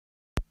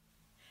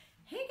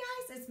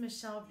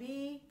Michelle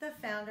B., the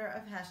founder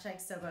of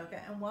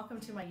 #SoBoca, and welcome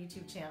to my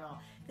YouTube channel.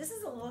 This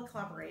is a little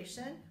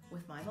collaboration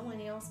with my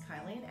millennials,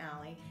 Kylie and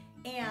Allie,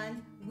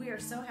 and we are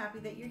so happy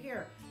that you're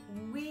here.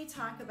 We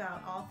talk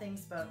about all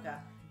things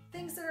Boca,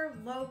 things that are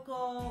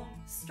local,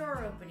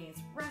 store openings,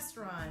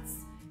 restaurants,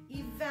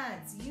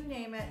 events, you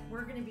name it.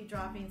 We're going to be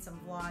dropping some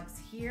vlogs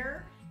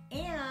here,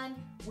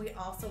 and we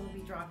also will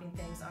be dropping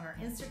things on our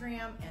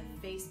Instagram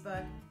and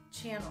Facebook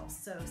channels,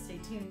 so stay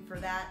tuned for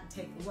that and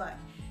take a look.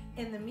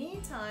 In the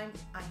meantime,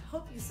 I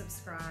hope you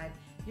subscribe.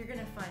 You're going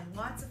to find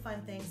lots of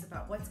fun things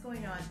about what's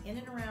going on in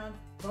and around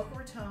Boca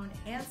Raton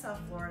and South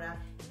Florida.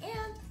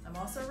 And I'm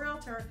also a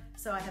realtor,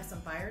 so I have some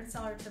buyer and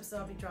seller tips that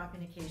I'll be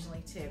dropping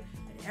occasionally too.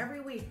 But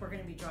every week we're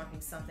going to be dropping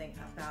something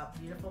about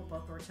beautiful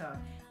Boca Raton.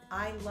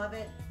 I love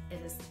it. It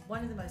is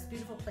one of the most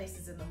beautiful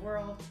places in the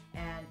world,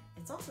 and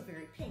it's also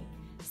very pink.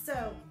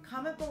 So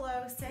comment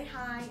below, say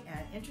hi,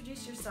 and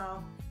introduce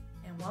yourself,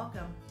 and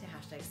welcome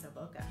to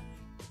 #SoBoca.